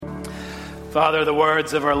Father, the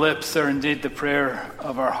words of our lips are indeed the prayer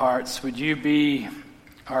of our hearts. Would you be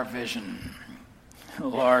our vision?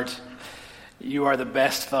 Lord, you are the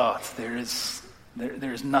best thought. There is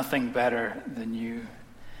nothing better than you.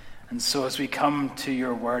 And so as we come to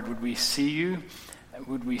your word, would we see you?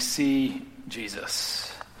 Would we see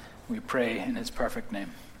Jesus? We pray in his perfect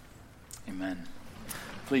name. Amen.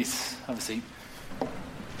 Please have a seat.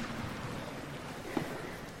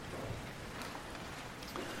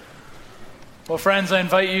 Well, friends, I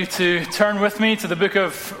invite you to turn with me to the book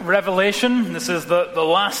of Revelation. This is the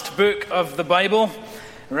last book of the Bible.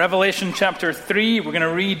 Revelation chapter 3, we're going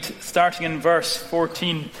to read starting in verse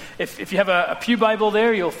 14. If you have a Pew Bible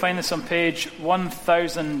there, you'll find this on page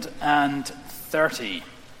 1030.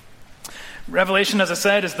 Revelation, as I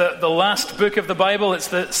said, is the last book of the Bible. It's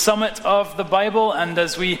the summit of the Bible, and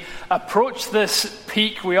as we approach this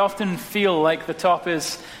peak, we often feel like the top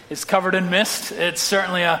is covered in mist. It's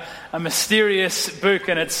certainly a mysterious book,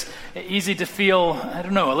 and it's easy to feel,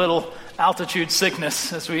 a little altitude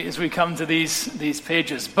sickness as we come to these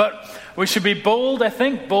pages. But we should be bold, I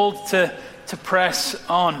think, to press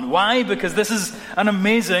on. Why? Because this is an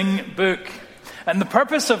amazing book. And the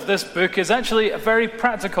purpose of this book is actually a very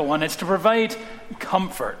practical one. It's to provide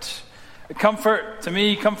comfort. Comfort to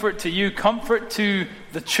me, comfort to you, comfort to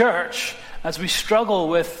the church as we struggle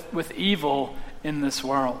with evil in this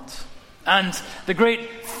world. And the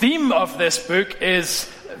great theme of this book is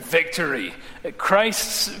victory.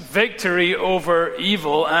 Christ's victory over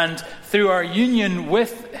evil, and through our union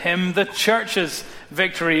with him, the church's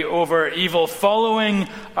victory over evil. Following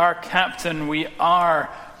our captain, we are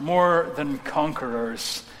more than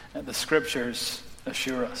conquerors, the scriptures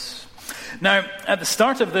assure us. Now, at the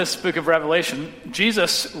start of this book of Revelation,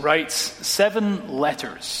 Jesus writes 7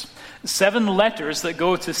 letters. 7 letters that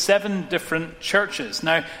go to 7 different churches.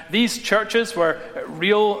 Now, these churches were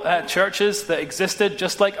real churches that existed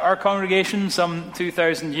just like our congregation some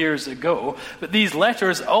 2,000 years ago. But these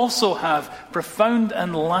letters also have profound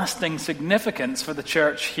and lasting significance for the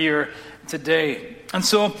church here today. And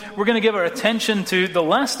so we're going to give our attention to the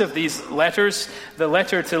last of these letters, the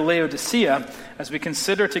letter to Laodicea, as we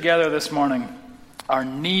consider together this morning our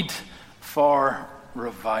need for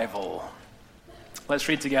revival. Let's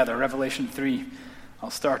read together Revelation 3.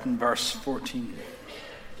 I'll start in verse 14.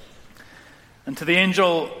 And to the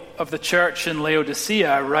angel of the church in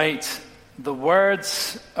Laodicea write the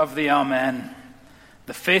words of the Amen,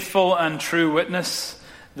 the faithful and true witness,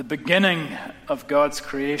 the beginning of God's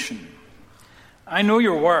creation. I know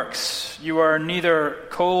your works. You are neither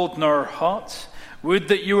cold nor hot. Would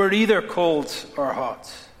that you were either cold or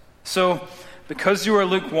hot. So, because you are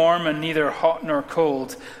lukewarm and neither hot nor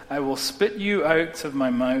cold, I will spit you out of my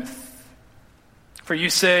mouth. For you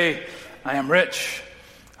say, I am rich,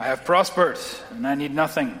 I have prospered, and I need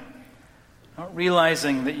nothing, not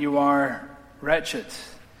realizing that you are wretched,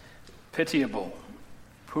 pitiable,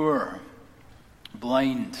 poor,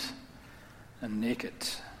 blind, and naked.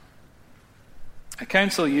 I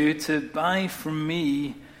counsel you to buy from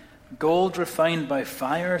me gold refined by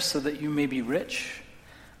fire so that you may be rich,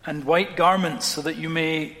 and white garments so that you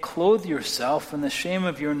may clothe yourself and the shame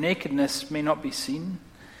of your nakedness may not be seen,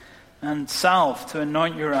 and salve to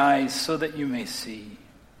anoint your eyes so that you may see.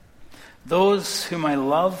 Those whom I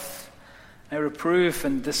love, I reprove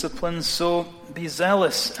and discipline, so be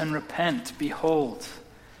zealous and repent. Behold,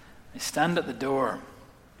 I stand at the door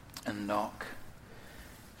and knock.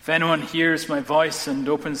 If anyone hears my voice and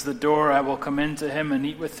opens the door, I will come into him and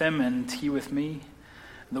eat with him and he with me.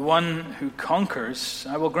 The one who conquers,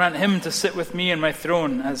 I will grant him to sit with me in my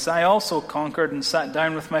throne, as I also conquered and sat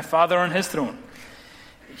down with my Father on his throne.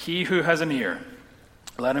 He who has an ear,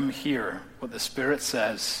 let him hear what the Spirit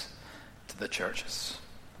says to the churches.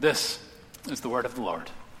 This is the word of the Lord.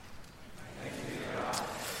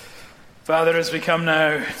 Father, as we come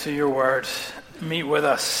now to your word, meet with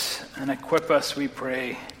us and equip us, we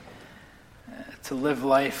pray, to live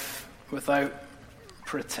life without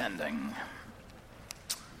pretending.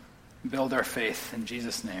 Build our faith in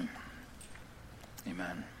Jesus' name.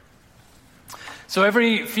 Amen. So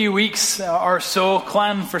every few weeks or so,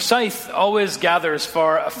 Clan Forsyth always gathers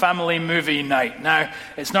for a family movie night. Now,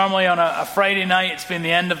 it's normally on a Friday night. It's been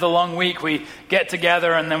the end of the long week. We get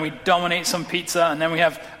together and then we dominate some pizza and then we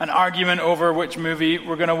have an argument over which movie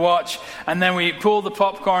we're going to watch. And then we pull the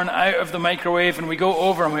popcorn out of the microwave and we go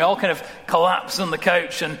over and we all kind of collapse on the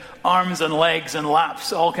couch and arms and legs and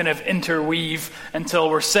laps all kind of interweave until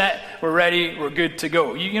we're set, we're ready, we're good to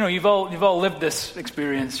go. You've all lived this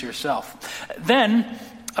experience yourself. Then,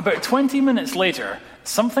 about 20 minutes later,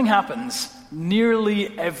 something happens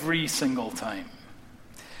nearly every single time.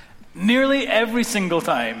 Nearly every single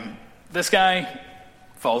time, This guy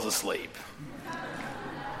falls asleep.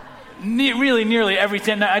 Really, nearly every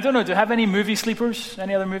time. Now, I don't know, do you have any movie sleepers?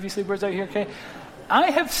 Any other movie sleepers out here? Okay.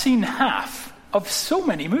 I have seen half of so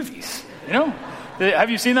many movies, you know? Have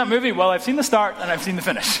you seen that movie? Well, I've seen the start and I've seen the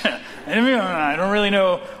finish. I don't really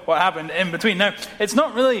know what happened in between. Now, it's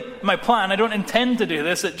not really my plan. I don't intend to do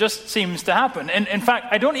this. It just seems to happen. In fact,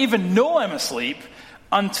 I don't even know I'm asleep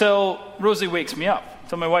until Rosie wakes me up,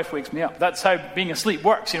 until my wife wakes me up. That's how being asleep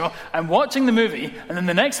works, you know? I'm watching the movie, and then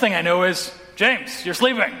the next thing I know is, James, you're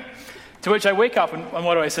sleeping. To which I wake up, and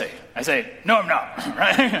what do I say? I say, no, I'm not,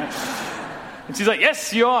 right? And she's like,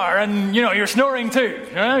 yes, you are, and, you know, you're snoring too.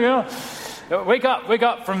 Wake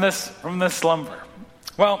up from this slumber.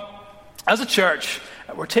 Well, as a church,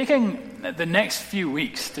 we're taking the next few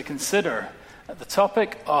weeks to consider the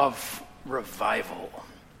topic of revival.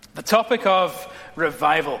 The topic of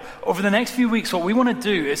revival. Over the next few weeks, what we want to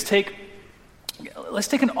do is let's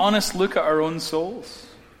take an honest look at our own souls.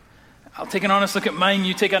 I'll take an honest look at mine,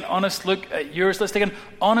 you take an honest look at yours. Let's take an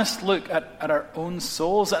honest look at our own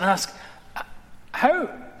souls and ask, how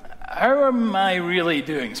am I really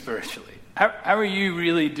doing spiritually? How are you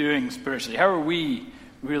really doing spiritually? How are we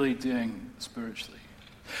really doing spiritually?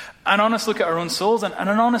 An honest look at our own souls and an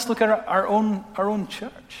honest look at our own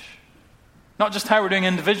church. Not just how we're doing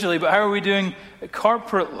individually, but how are we doing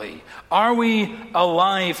corporately? Are we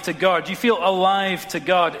alive to God? Do you feel alive to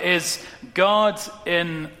God? Is God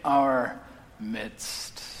in our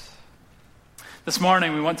midst? This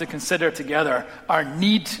morning we want to consider together our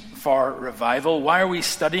need for revival. Why are we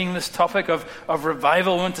studying this topic of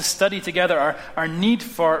revival? We want to study together our need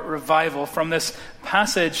for revival from this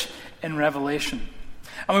passage in Revelation.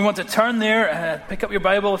 And we want to turn there, pick up your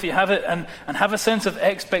Bible if you have it, and have a sense of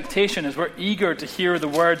expectation as we're eager to hear the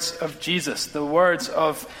words of Jesus, the words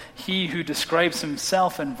of he who describes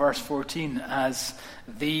himself in verse 14 as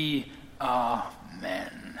the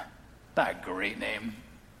Amen. That great name,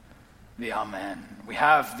 the Amen. We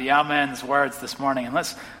have the Amen's words this morning, and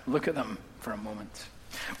let's look at them for a moment.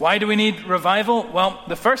 Why do we need revival? Well,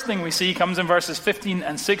 the first thing we see comes in verses 15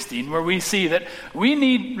 and 16, where we see that we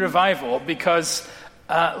need revival because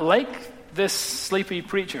like this sleepy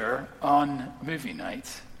preacher on movie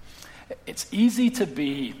night, it's easy to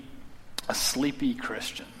be a sleepy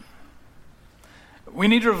Christian. We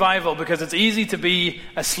need revival because it's easy to be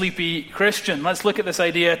a sleepy Christian. Let's look at this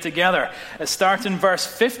idea together. It starts in verse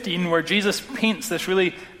 15 where Jesus paints this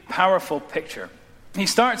really powerful picture. He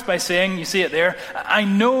starts by saying, you see it there, I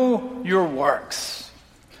know your works.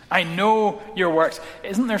 I know your works.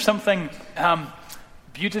 Isn't there something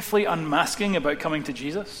beautifully unmasking about coming to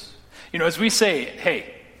Jesus? You know, as we say,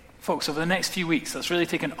 hey, folks, over the next few weeks, let's really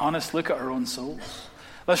take an honest look at our own souls.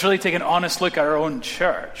 Let's really take an honest look at our own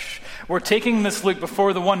church. We're taking this look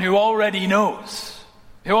before the one who already knows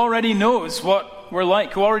what we're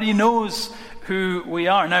like, who already knows who we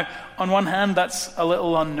are. Now, on one hand, that's a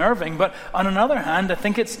little unnerving, but on another hand, I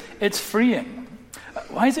think it's freeing.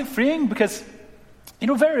 Why is it freeing? Because, you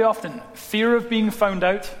know, very often, fear of being found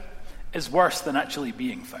out is worse than actually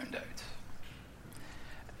being found out.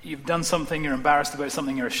 You've done something, you're embarrassed about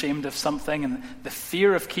something, you're ashamed of something, and the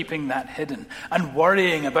fear of keeping that hidden and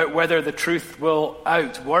worrying about whether the truth will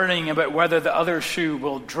out, worrying about whether the other shoe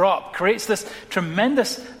will drop, creates this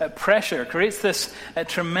tremendous pressure, creates this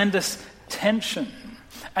tremendous tension.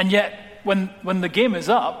 And yet, when the game is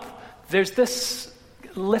up, there's this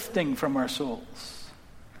lifting from our souls.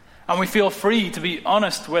 And we feel free to be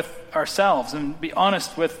honest with ourselves and be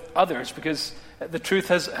honest with others because the truth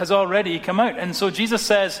has already come out. And so Jesus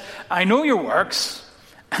says, I know your works.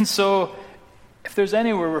 And so if there's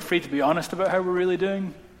anywhere we're free to be honest about how we're really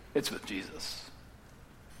doing, it's with Jesus.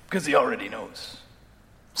 Because he already knows.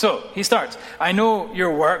 So he starts, I know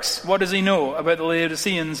your works. What does he know about the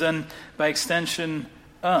Laodiceans and by extension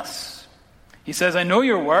us? He says, I know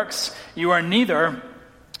your works. You are neither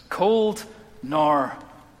cold nor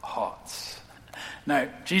hot. Now,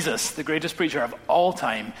 Jesus, the greatest preacher of all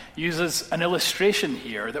time, uses an illustration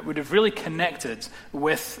here that would have really connected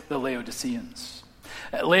with the Laodiceans.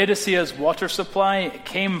 Laodicea's water supply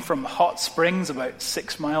came from hot springs about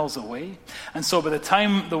 6 miles away. And so by the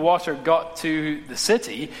time the water got to the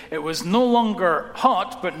city, it was no longer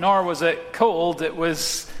hot, but nor was it cold. It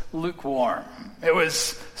was lukewarm. It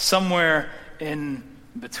was somewhere in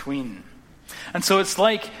between. And so it's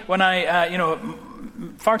like when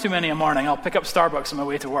far too many a morning, I'll pick up Starbucks on my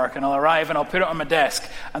way to work, and I'll arrive and I'll put it on my desk,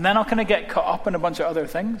 and then I'll kind of get caught up in a bunch of other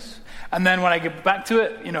things. And then when I get back to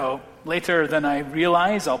it, later than I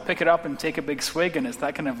realize, I'll pick it up and take a big swig, and it's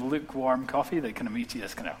that kind of lukewarm coffee that kind of makes you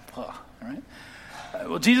just kind of, all right?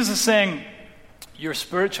 Well, Jesus is saying, your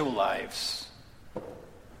spiritual lives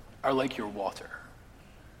are like your water.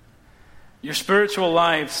 Your spiritual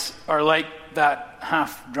lives are like that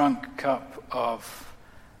half-drunk cup of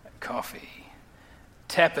coffee.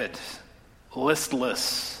 Tepid,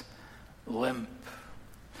 listless, limp.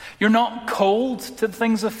 You're not cold to the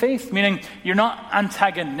things of faith, meaning you're not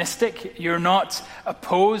antagonistic, you're not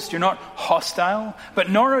opposed, you're not hostile, but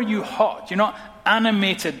nor are you hot. You're not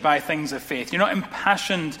animated by things of faith. You're not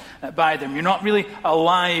impassioned by them. You're not really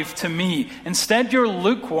alive to me. Instead, you're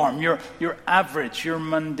lukewarm. You're average. You're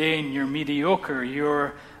mundane. You're mediocre.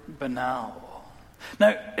 You're banal.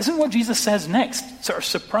 Now, isn't what Jesus says next sort of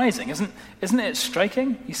surprising? Isn't it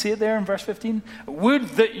striking? You see it there in verse 15? Would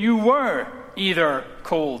that you were either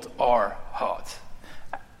cold or hot.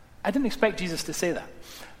 I didn't expect Jesus to say that.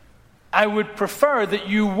 I would prefer that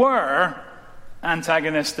you were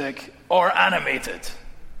antagonistic or animated.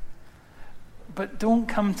 But don't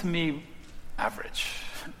come to me average.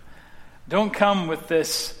 Don't come with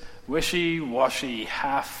this wishy-washy,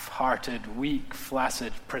 half-hearted, weak,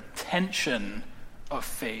 flaccid pretension of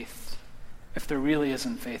faith if there really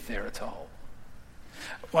isn't faith there at all.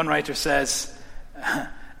 One writer says,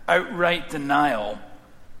 outright denial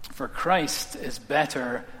for Christ is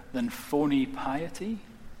better than phony piety.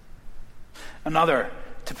 Another,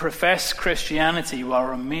 to profess Christianity while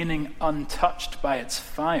remaining untouched by its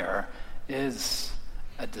fire is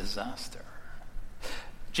a disaster.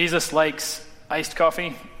 Jesus likes iced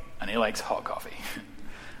coffee and he likes hot coffee.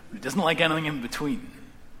 He doesn't like anything in between.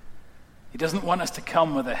 He doesn't want us to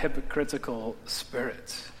come with a hypocritical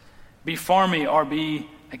spirit. Be for me or be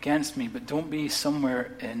against me, but don't be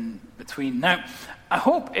somewhere in between. Now, I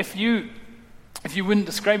hope if you wouldn't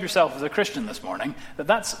describe yourself as a Christian this morning,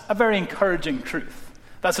 that's a very encouraging truth.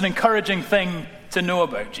 That's an encouraging thing to know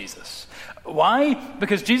about Jesus. Why?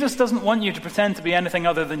 Because Jesus doesn't want you to pretend to be anything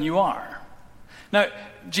other than you are. Now,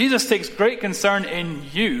 Jesus takes great concern in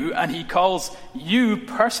you, and he calls you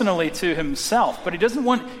personally to himself, but he doesn't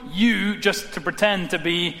want you just to pretend to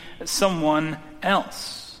be someone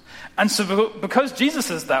else. And so because Jesus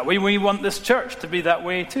is that way, we want this church to be that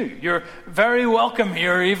way too. You're very welcome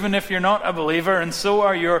here, even if you're not a believer, and so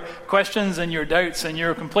are your questions and your doubts and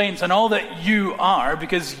your complaints and all that you are,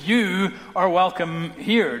 because you are welcome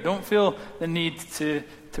here. Don't feel the need to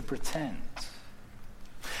pretend.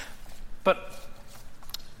 But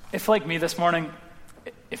if, like me this morning,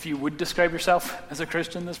 if you would describe yourself as a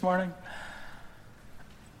Christian this morning,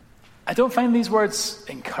 I don't find these words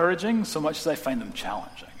encouraging so much as I find them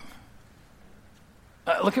challenging.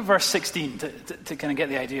 Look at verse 16 to kind of get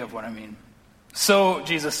the idea of what I mean. So,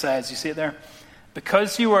 Jesus says, you see it there?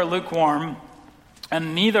 Because you are lukewarm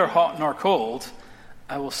and neither hot nor cold,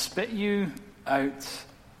 I will spit you out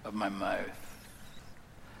of my mouth.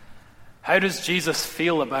 How does Jesus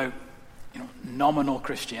feel about nominal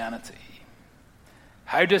Christianity?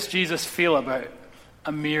 How does Jesus feel about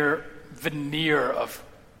a mere veneer of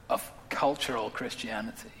cultural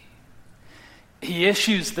Christianity? He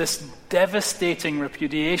issues this devastating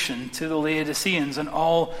repudiation to the Laodiceans and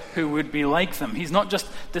all who would be like them. He's not just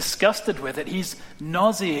disgusted with it, he's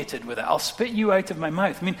nauseated with it. I'll spit you out of my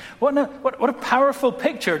mouth. I mean, what a powerful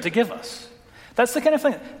picture to give us. That's the kind of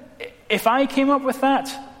thing. If I came up with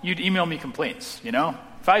that, you'd email me complaints,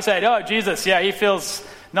 If I said, oh, Jesus, yeah, he feels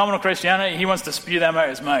nominal Christianity, he wants to spew them out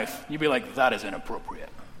of his mouth, you'd be like, that is inappropriate,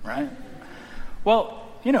 right? Well,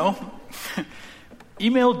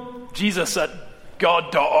 email Jesus at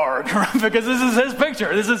God.org, because this is his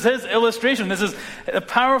picture, this is his illustration, this is a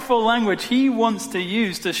powerful language he wants to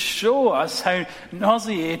use to show us how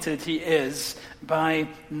nauseated he is by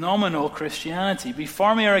nominal Christianity. Be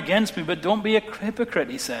for me or against me, but don't be a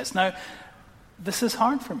hypocrite, he says. Now, this is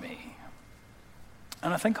hard for me,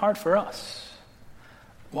 and I think hard for us.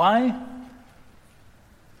 Why?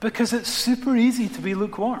 Because it's super easy to be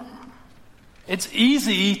lukewarm. It's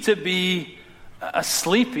easy to be a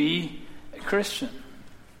sleepy Christian.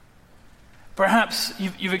 Perhaps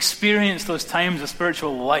you've experienced those times of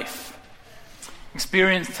spiritual life,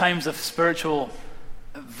 experienced times of spiritual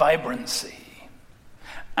vibrancy,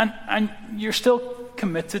 and you're still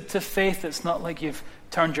committed to faith. It's not like you've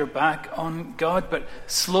turned your back on God, but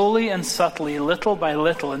slowly and subtly, little by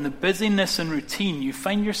little, in the busyness and routine, you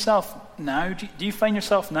find yourself now, do you find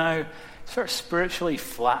yourself now sort of spiritually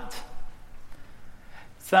flat?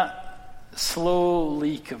 It's that slow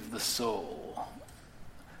leak of the soul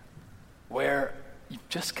where you've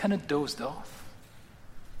just kind of dozed off.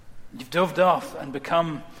 You've dozed off and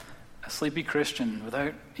become a sleepy Christian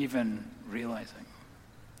without even realizing.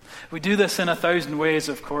 We do this in 1,000 ways,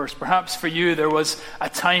 of course. Perhaps for you, there was a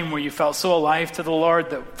time where you felt so alive to the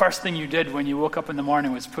Lord that first thing you did when you woke up in the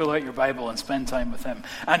morning was pull out your Bible and spend time with him.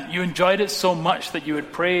 And you enjoyed it so much that you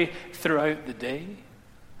would pray throughout the day.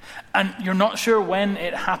 And you're not sure when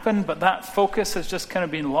it happened, but that focus has just kind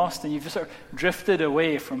of been lost, and you've just sort of drifted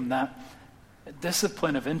away from that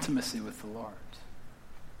discipline of intimacy with the Lord.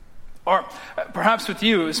 Or perhaps with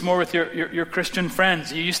you, it was more with your Christian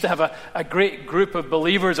friends. You used to have a great group of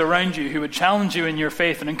believers around you who would challenge you in your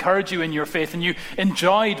faith and encourage you in your faith, and you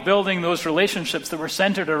enjoyed building those relationships that were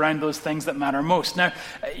centered around those things that matter most. Now,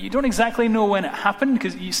 you don't exactly know when it happened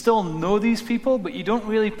because you still know these people, but you don't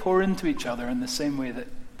really pour into each other in the same way that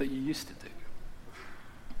you used to do.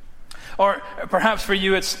 Or perhaps for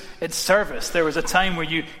you, it's service. There was a time where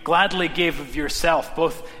you gladly gave of yourself,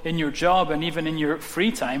 both in your job and even in your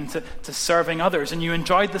free time, to serving others. And you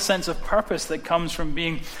enjoyed the sense of purpose that comes from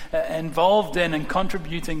being involved in and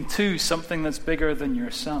contributing to something that's bigger than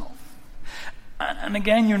yourself. And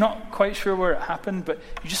again, you're not quite sure where it happened, but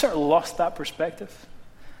you just sort of lost that perspective.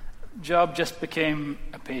 Job just became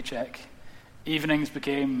a paycheck. Evenings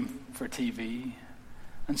became for TV.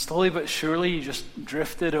 And slowly but surely, you just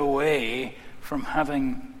drifted away from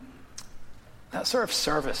having that sort of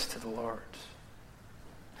service to the Lord.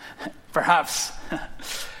 Perhaps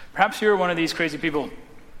you're one of these crazy people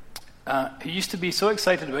who used to be so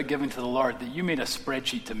excited about giving to the Lord that you made a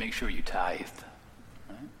spreadsheet to make sure you tithed.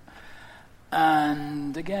 Right?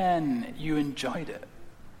 And again, you enjoyed it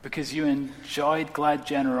because you enjoyed glad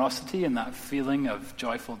generosity and that feeling of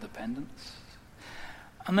joyful dependence.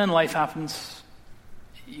 And then life happens.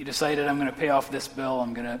 You decided, I'm going to pay off this bill,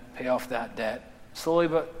 I'm going to pay off that debt. Slowly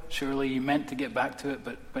but surely, you meant to get back to it,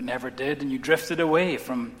 but never did, and you drifted away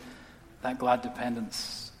from that glad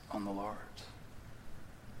dependence on the Lord.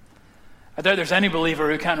 I doubt there's any believer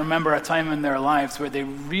who can't remember a time in their lives where they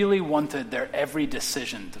really wanted their every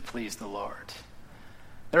decision to please the Lord.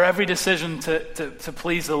 Their every decision to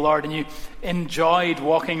please the Lord, and you enjoyed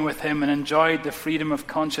walking with him and enjoyed the freedom of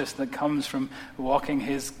conscience that comes from walking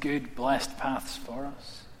his good, blessed paths for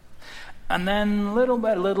us. And then little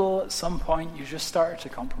by little, at some point, you just started to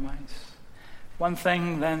compromise. One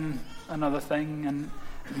thing, then another thing, and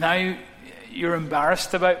now you're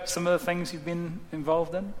embarrassed about some of the things you've been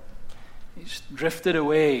involved in. You just drifted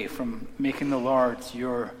away from making the Lord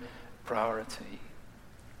your priority.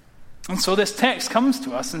 And so this text comes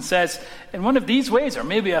to us and says, in one of these ways, or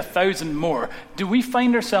maybe 1,000 more, do we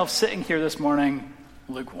find ourselves sitting here this morning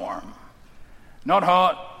lukewarm? Not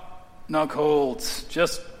hot, not cold,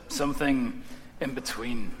 just something in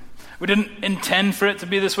between. We didn't intend for it to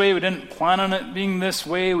be this way. We didn't plan on it being this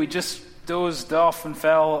way. We just dozed off and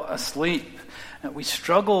fell asleep. We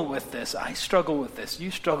struggle with this. I struggle with this.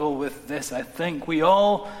 You struggle with this. I think we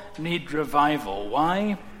all need revival.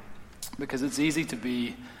 Why? Because it's easy to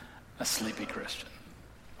be a sleepy Christian.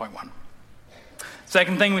 Point one.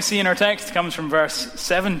 Second thing we see in our text comes from verse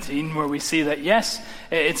 17, where we see that, yes,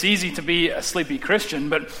 it's easy to be a sleepy Christian,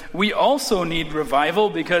 but we also need revival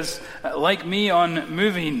because, like me on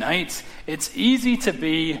movie night, it's easy to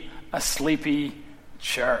be a sleepy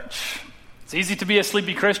church. It's easy to be a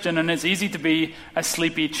sleepy Christian, and it's easy to be a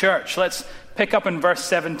sleepy church. Let's pick up in verse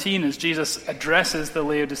 17 as Jesus addresses the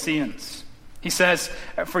Laodiceans. He says,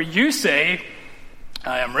 "For you say,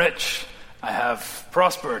 I am rich, I have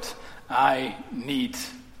prospered, I need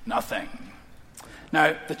nothing."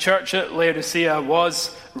 Now, the church at Laodicea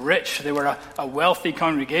was rich. They were a wealthy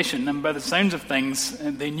congregation, and by the sounds of things,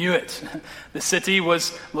 they knew it. The city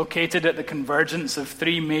was located at the convergence of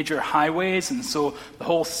 3 major highways, and so the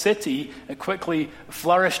whole city quickly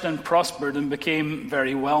flourished and prospered and became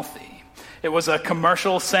very wealthy. It was a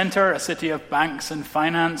commercial center, a city of banks and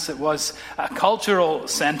finance. It was a cultural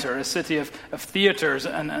center, a city of theaters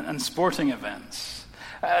and sporting events.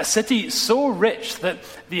 A city so rich that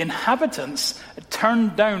the inhabitants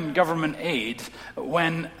turned down government aid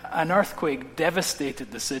when an earthquake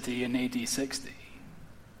devastated the city in AD 60.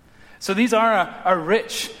 So these are a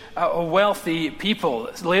rich, a wealthy people.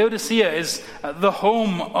 Laodicea is the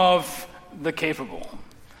home of the capable.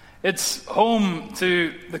 It's home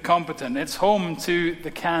to the competent. It's home to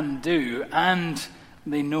the can-do, and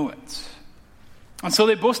they know it. And so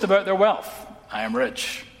they boast about their wealth. I am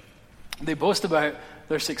rich. They boast about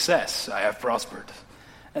their success. I have prospered.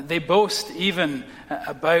 They boast even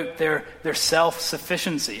about their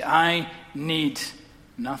self-sufficiency. I need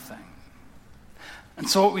nothing. And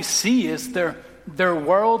so what we see is their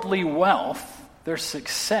worldly wealth, their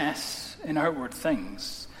success in outward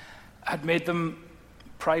things, had made them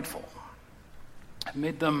prideful, had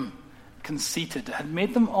made them conceited, had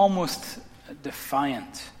made them almost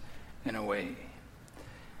defiant in a way.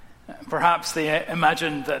 Perhaps they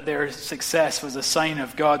imagined that their success was a sign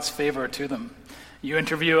of God's favor to them. You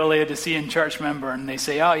interview a Laodicean church member and they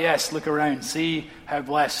say, "Oh yes, look around, see how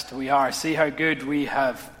blessed we are, see how good we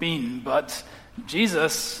have been." But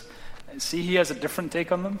Jesus, see, he has a different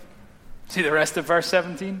take on them. See the rest of verse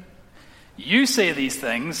 17? "You say these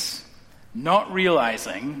things, not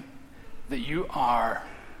realizing that you are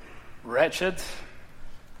wretched,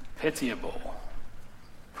 pitiable,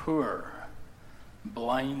 poor,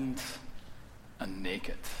 blind, and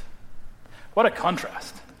naked." What a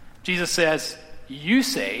contrast. Jesus says, "You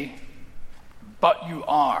say, but you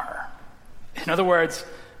are." In other words,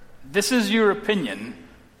 this is your opinion,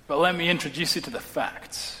 but let me introduce you to the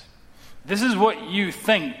facts. This is what you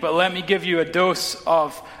think, but let me give you a dose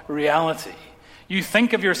of reality. You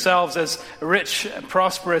think of yourselves as rich,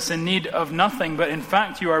 prosperous, in need of nothing, but in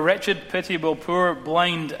fact you are wretched, pitiable, poor,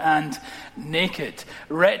 blind, and naked.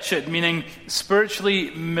 Wretched, meaning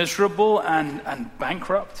spiritually miserable and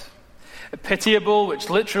bankrupt. Pitiable, which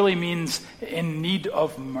literally means in need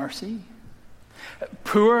of mercy.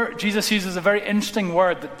 Poor, Jesus uses a very interesting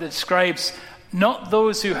word that describes not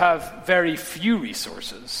those who have very few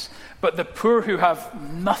resources, but the poor who have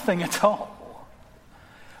nothing at all.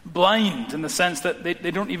 Blind, in the sense that they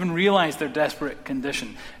don't even realize their desperate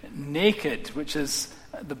condition. Naked, which is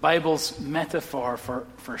the Bible's metaphor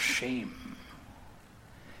for shame.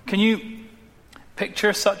 Can you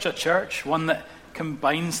picture such a church, one that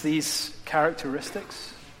combines these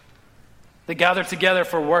characteristics? They gather together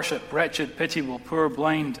for worship, wretched, pitiable, poor,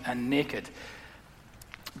 blind, and naked.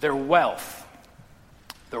 Their wealth,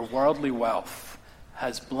 their worldly wealth,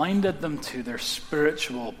 has blinded them to their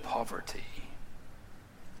spiritual poverty.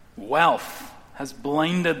 Wealth has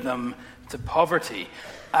blinded them to poverty.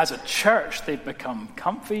 As a church, they've become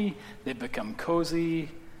comfy, they've become cozy,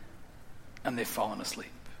 and they've fallen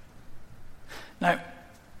asleep. Now,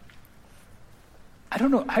 I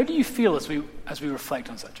don't know, how do you feel as we reflect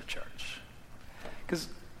on such a church? Because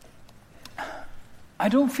I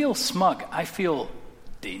don't feel smug, I feel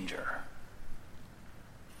danger.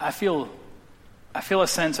 I feel a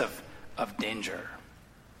sense of danger.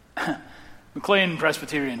 McLean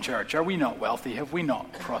Presbyterian Church, are we not wealthy? Have we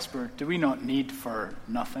not prospered? Do we not need for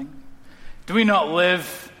nothing? Do we not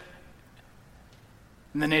live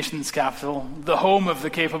in the nation's capital, the home of the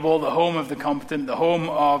capable, the home of the competent, the home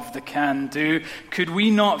of the can-do? Could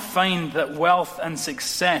we not find that wealth and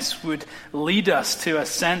success would lead us to a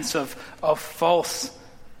sense of false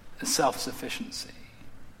self-sufficiency?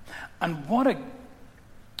 And what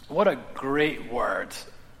a great word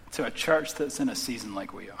to a church that's in a season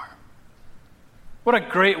like we are. What a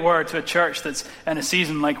great word to a church that's in a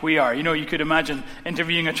season like we are. You know, you could imagine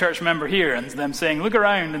interviewing a church member here and them saying, "Look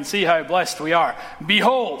around and see how blessed we are.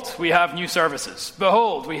 Behold, we have new services.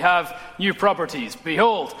 Behold, we have new properties.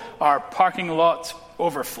 Behold, our parking lot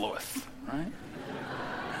overfloweth." Right?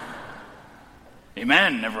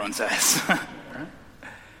 Amen, everyone says.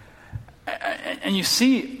 And you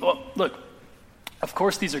see, well, look, of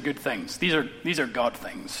course, these are good things. These are God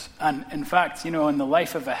things. And in fact, you know, in the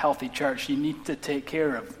life of a healthy church, you need to take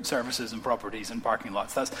care of services and properties and parking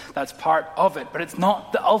lots. That's part of it. But it's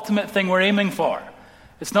not the ultimate thing we're aiming for.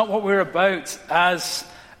 It's not what we're about as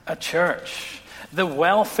a church. The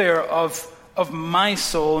welfare of my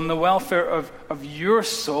soul and the welfare of your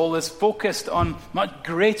soul is focused on much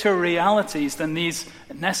greater realities than these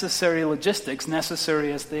necessary logistics,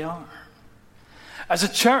 necessary as they are. As a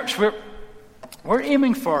church, we're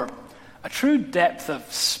aiming for a true depth of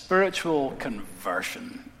spiritual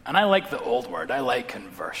conversion. And I like the old word, I like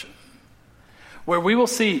conversion. Where we will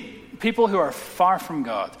see people who are far from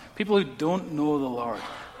God, people who don't know the Lord,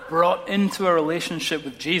 brought into a relationship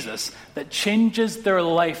with Jesus that changes their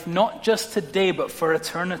life, not just today, but for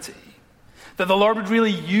eternity. That the Lord would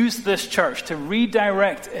really use this church to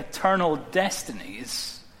redirect eternal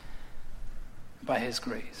destinies by His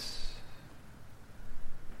grace.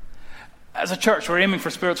 As a church, we're aiming for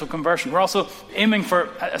spiritual conversion. We're also aiming for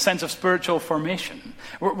a sense of spiritual formation.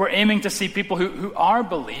 We're aiming to see people who are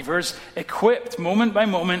believers equipped moment by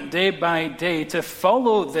moment, day by day, to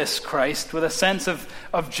follow this Christ with a sense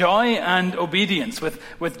of joy and obedience,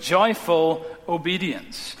 with joyful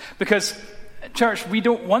obedience. Because, church, we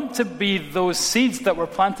don't want to be those seeds that were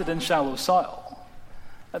planted in shallow soil,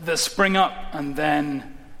 that spring up and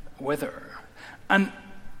then wither. And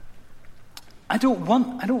I don't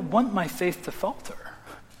want my faith to falter.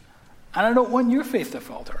 And I don't want your faith to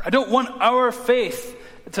falter. I don't want our faith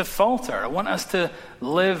to falter. I want us to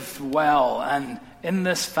live well and in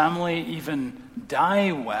this family even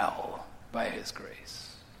die well by His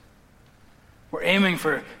grace. We're aiming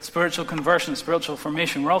for spiritual conversion, spiritual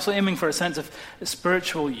formation. We're also aiming for a sense of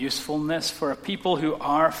spiritual usefulness for a people who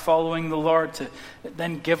are following the Lord, to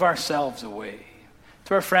then give ourselves away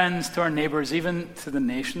to our friends, to our neighbors, even to the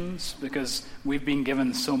nations, because we've been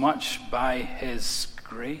given so much by his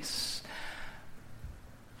grace.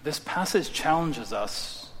 This passage challenges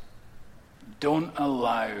us. Don't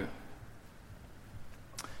allow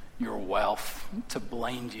your wealth to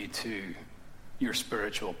blind you to your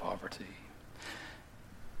spiritual poverty.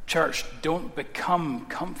 Church, don't become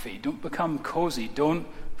comfy. Don't become cozy. Don't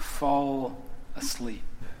fall asleep.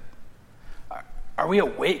 Are we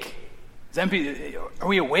awake? Are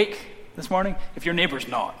we awake this morning? If your neighbor's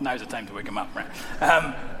not, now's the time to wake him up, right?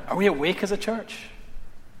 Are we awake as a church?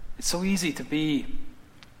 It's so easy to be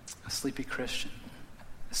a sleepy Christian.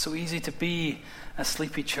 It's so easy to be a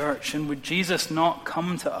sleepy church. And would Jesus not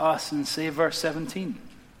come to us and say, verse 17,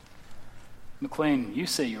 McLean, you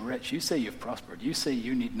say you're rich, you say you've prospered, you say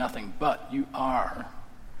you need nothing, but you are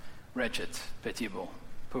wretched, pitiable,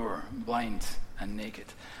 poor, blind, and naked.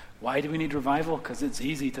 Why do we need revival? Because it's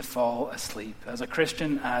easy to fall asleep as a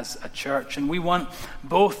Christian, as a church. And we want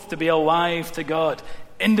both to be alive to God,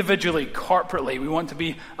 individually, corporately. We want to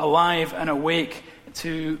be alive and awake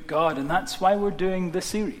to God. And that's why we're doing this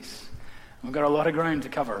series. We've got a lot of ground to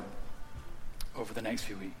cover over the next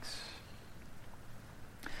few weeks.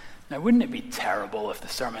 Now, wouldn't it be terrible if the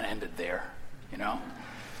sermon ended there,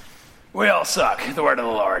 We all suck, the word of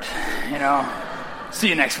the Lord, See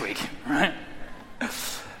you next week, right?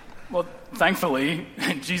 Well, thankfully,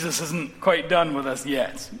 Jesus isn't quite done with us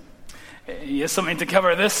yet. He has something to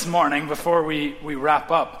cover this morning before we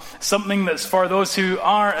wrap up. Something that's for those who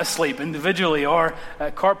are asleep, individually or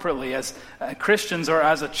corporately, as Christians or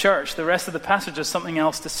as a church. The rest of the passage has something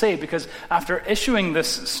else to say, because after issuing this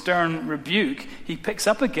stern rebuke, he picks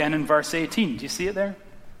up again in verse 18. Do you see it there?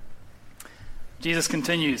 Jesus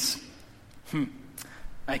continues,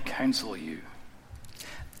 I counsel you.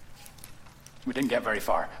 We didn't get very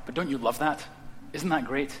far, but don't you love that? Isn't that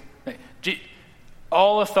great?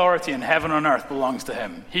 All authority in heaven and earth belongs to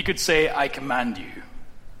him. He could say, I command you.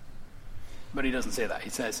 But he doesn't say that. He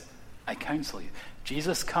says, I counsel you.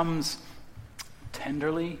 Jesus comes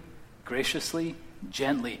tenderly, graciously,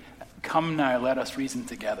 gently. Come now, let us reason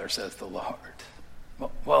together, says the Lord.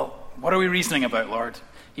 Well, what are we reasoning about, Lord?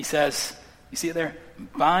 He says, you see it there?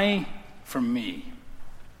 Buy from me.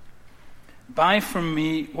 Buy from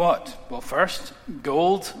me what? Well, first,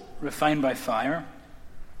 gold refined by fire,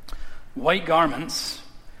 white garments,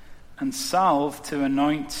 and salve to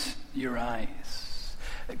anoint your eyes.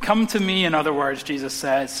 Come to me, in other words, Jesus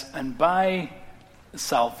says, and buy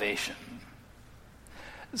salvation.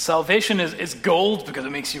 Salvation is gold because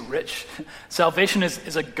it makes you rich. Salvation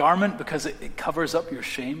is a garment because it covers up your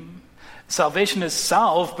shame. Salvation is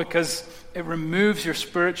salve because it removes your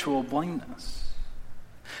spiritual blindness.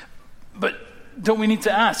 But don't we need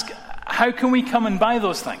to ask, how can we come and buy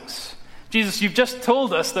those things? Jesus, you've just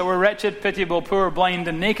told us that we're wretched, pitiable, poor, blind,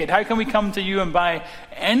 and naked. How can we come to you and buy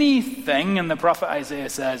anything? And the prophet Isaiah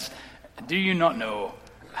says, do you not know?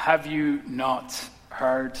 Have you not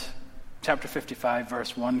heard? Chapter 55,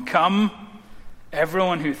 verse 1. Come,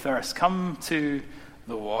 everyone who thirsts, come to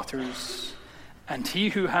the waters. And he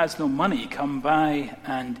who has no money, come buy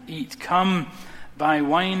and eat. Come, buy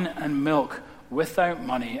wine and milk without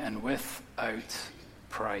money and without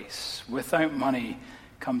price. Without money,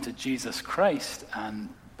 come to Jesus Christ and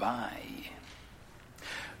buy.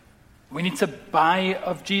 We need to buy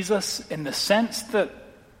of Jesus in the sense that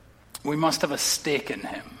we must have a stake in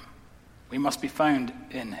him. We must be found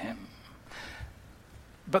in him.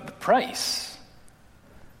 But the price,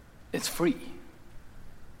 it's free.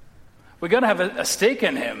 We've got to have a stake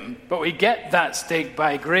in him, but we get that stake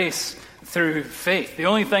by grace through faith. The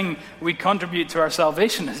only thing we contribute to our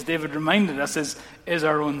salvation, as David reminded us, is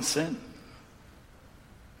our own sin.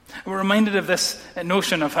 We're reminded of this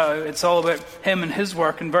notion of how it's all about him and his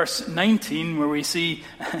work in verse 19, where we see,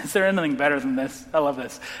 is there anything better than this? I love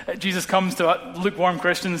this. Jesus comes to lukewarm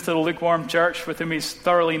Christians, to the lukewarm church with whom he's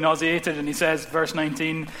thoroughly nauseated, and he says, verse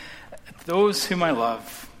 19, those whom I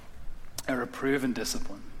love I reprove and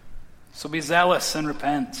discipline. So be zealous and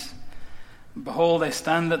repent. Behold, I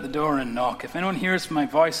stand at the door and knock. If anyone hears my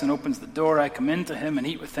voice and opens the door, I come in to him and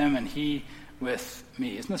eat with him and he with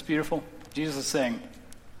me. Isn't this beautiful? Jesus is saying,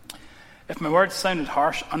 if my words sounded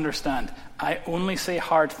harsh, understand, I only say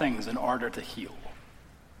hard things in order to heal.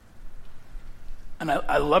 And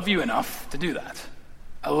I love you enough to do that.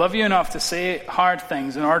 I love you enough to say hard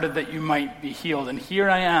things in order that you might be healed. And here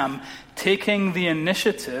I am, taking the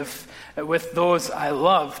initiative with those I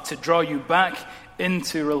love to draw you back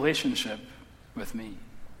into relationship with me.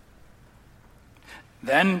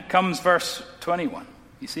 Then comes verse 21.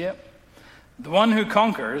 You see it? The one who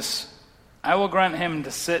conquers, I will grant him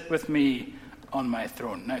to sit with me on my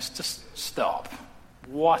throne. Now, just stop.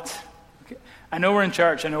 What? Okay. I know we're in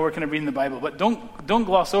church. I know we're kind of reading the Bible, but don't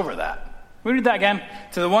gloss over that. We read that again.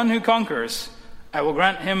 To the one who conquers, I will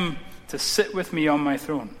grant him to sit with me on my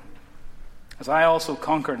throne, as I also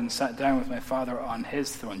conquered and sat down with my Father on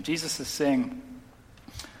his throne. Jesus is saying,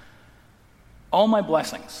 all my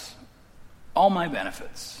blessings, all my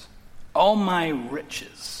benefits, all my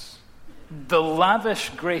riches, the lavish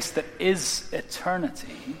grace that is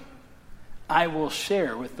eternity, I will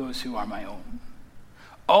share with those who are my own.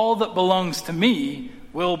 All that belongs to me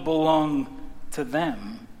will belong to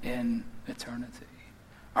them in eternity.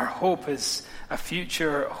 Our hope is a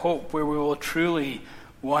future hope where we will truly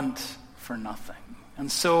want for nothing. And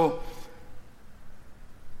so,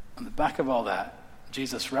 on the back of all that,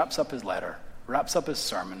 Jesus wraps up his letter, wraps up his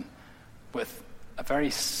sermon with a very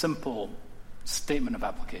simple statement of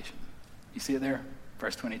application. You see it there?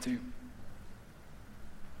 Verse 22.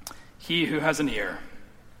 He who has an ear,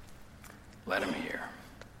 let him hear.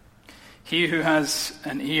 He who has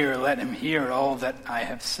an ear, let him hear all that I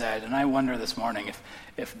have said. And I wonder this morning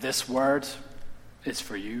if this word is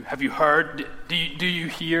for you. Have you heard? Do you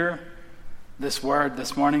hear this word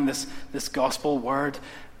this morning, this gospel word?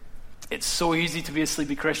 It's so easy to be a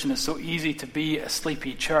sleepy Christian. It's so easy to be a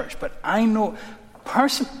sleepy church. But I know,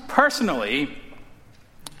 personally,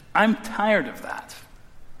 I'm tired of that.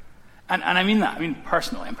 And I mean that. I mean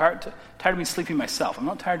personally. I'm tired of being sleepy myself. I'm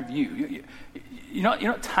not tired of you. You're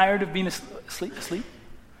not tired of being asleep?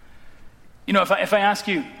 You know, if I ask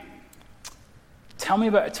you, tell me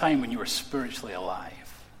about a time when you were spiritually alive,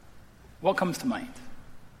 what comes to mind?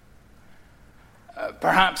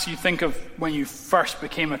 Perhaps you think of when you first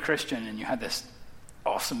became a Christian and you had this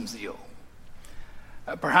awesome zeal.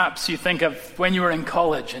 Perhaps you think of when you were in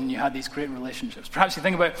college and you had these great relationships. Perhaps you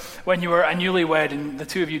think about when you were a newlywed and the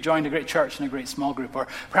two of you joined a great church and a great small group. Or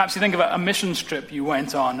perhaps you think about a mission trip you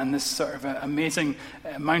went on and this sort of amazing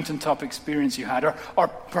mountaintop experience you had. Or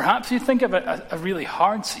perhaps you think of a really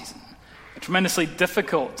hard season, a tremendously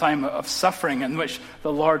difficult time of suffering in which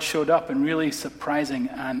the Lord showed up in really surprising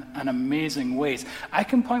and amazing ways. I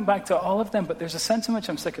can point back to all of them, but there's a sense in which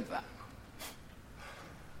I'm sick of that.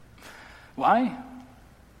 Why?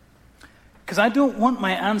 Because I don't want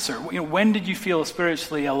my answer, when did you feel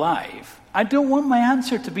spiritually alive? I don't want my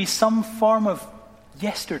answer to be some form of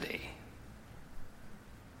yesterday.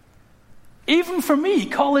 Even for me,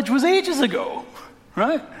 college was ages ago,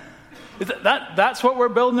 right? That's what we're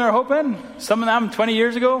building our hope in? Some of them 20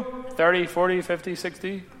 years ago, 30, 40, 50,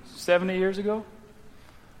 60, 70 years ago?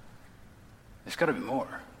 There's got to be more.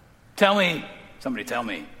 Somebody tell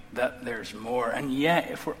me that there's more. And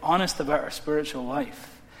yet, if we're honest about our spiritual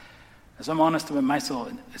life, as I'm honest about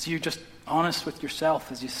myself, as you're just honest with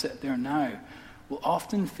yourself as you sit there now, we'll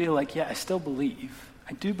often feel like, yeah, I still believe.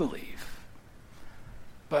 I do believe.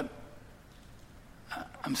 But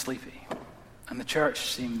I'm sleepy. And the church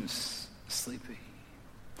seems sleepy.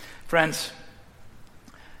 Friends,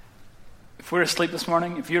 if we're asleep this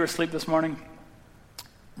morning, if you're asleep this morning,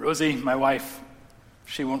 Rosie, my wife,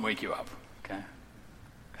 she won't wake you up, okay?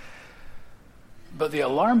 But the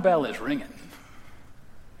alarm bell is ringing.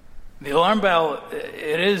 The alarm bell,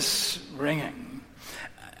 it is ringing.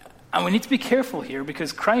 And we need to be careful here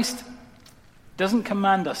because Christ doesn't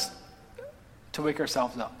command us to wake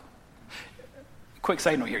ourselves up. Quick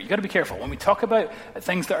side note here, you've got to be careful. When we talk about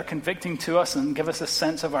things that are convicting to us and give us a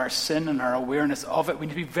sense of our sin and our awareness of it, we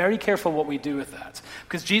need to be very careful what we do with that.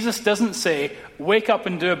 Because Jesus doesn't say, wake up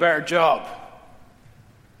and do a better job,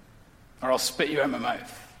 or I'll spit you out my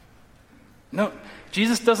mouth. No,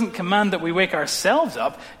 Jesus doesn't command that we wake ourselves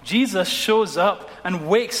up. Jesus shows up and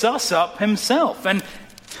wakes us up himself. And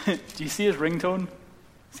do you see his ringtone?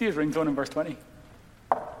 See his ringtone in verse 20?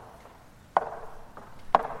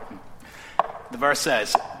 The verse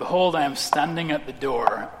says, behold, I am standing at the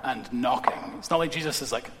door and knocking. It's not like Jesus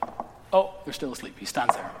is like, oh, they're still asleep. He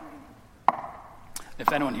stands there.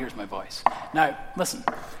 If anyone hears my voice. Now, listen,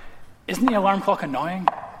 isn't the alarm clock annoying?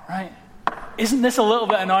 Right? Isn't this a little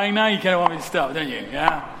bit annoying now? You kind of want me to stop, don't you?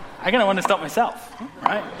 Yeah. I kind of want to stop myself,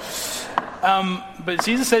 right? But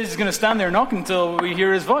Jesus says he's going to stand there knocking until we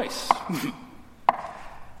hear his voice.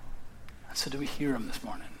 So do we hear him this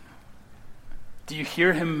morning? Do you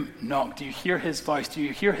hear him knock? Do you hear his voice? Do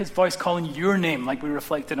you hear his voice calling your name like we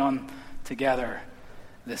reflected on together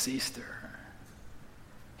this Easter?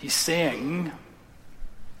 He's saying,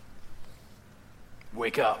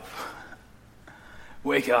 wake up.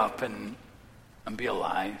 Wake up and be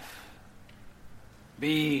alive.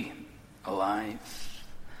 Be alive.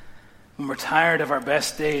 when we're tired of our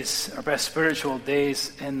best days, our best spiritual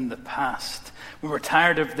days in the past, when we're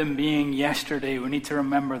tired of them being yesterday, we need to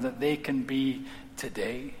remember that they can be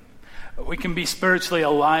today. We can be spiritually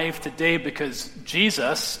alive today because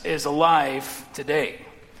Jesus is alive today.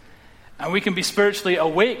 And we can be spiritually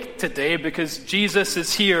awake today because Jesus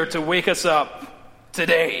is here to wake us up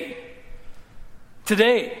today.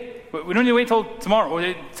 Today. We don't need to wait till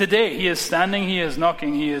tomorrow. Today, he is standing, he is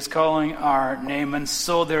knocking, he is calling our name. And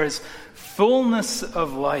so there is fullness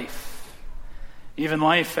of life, even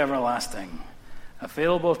life everlasting,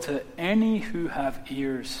 available to any who have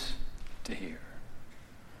ears to hear.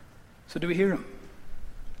 So do we hear him?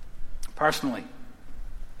 Personally,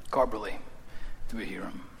 corporately, do we hear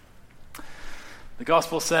him? The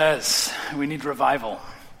gospel says we need revival.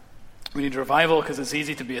 We need revival because it's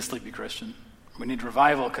easy to be a sleepy Christian. We need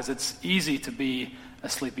revival because it's easy to be a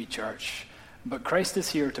sleepy church. But Christ is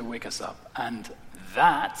here to wake us up. And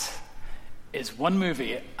that is one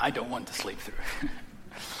movie I don't want to sleep through.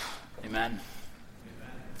 Amen.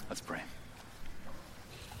 Let's pray.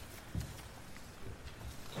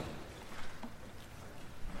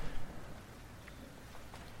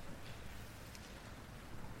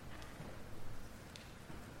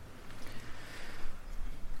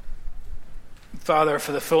 Father,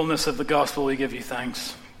 for the fullness of the gospel, we give you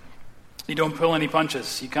thanks. You don't pull any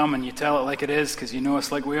punches. You come and you tell it like it is because you know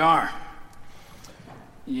us like we are.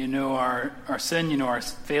 You know our sin, you know our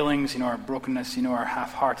failings, you know our brokenness, you know our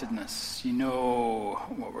half-heartedness. You know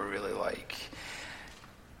what we're really like.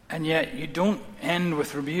 And yet you don't end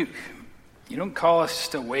with rebuke. You don't call us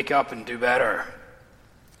to wake up and do better.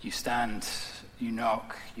 You stand, you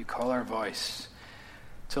knock, you call our voice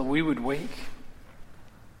till we would wake,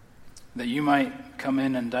 that you might come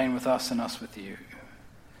in and dine with us and us with you.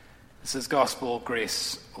 This is gospel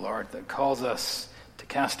grace, Lord, that calls us to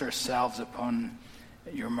cast ourselves upon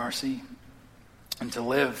your mercy and to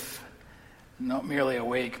live not merely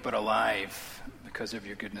awake but alive because of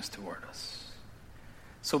your goodness toward us.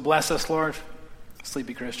 So bless us, Lord,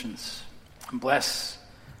 sleepy Christians, and bless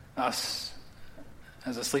us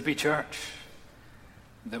as a sleepy church,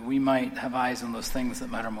 that we might have eyes on those things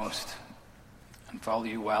that matter most and follow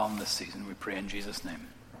you well in this season. We pray in Jesus' name.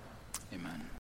 Amen.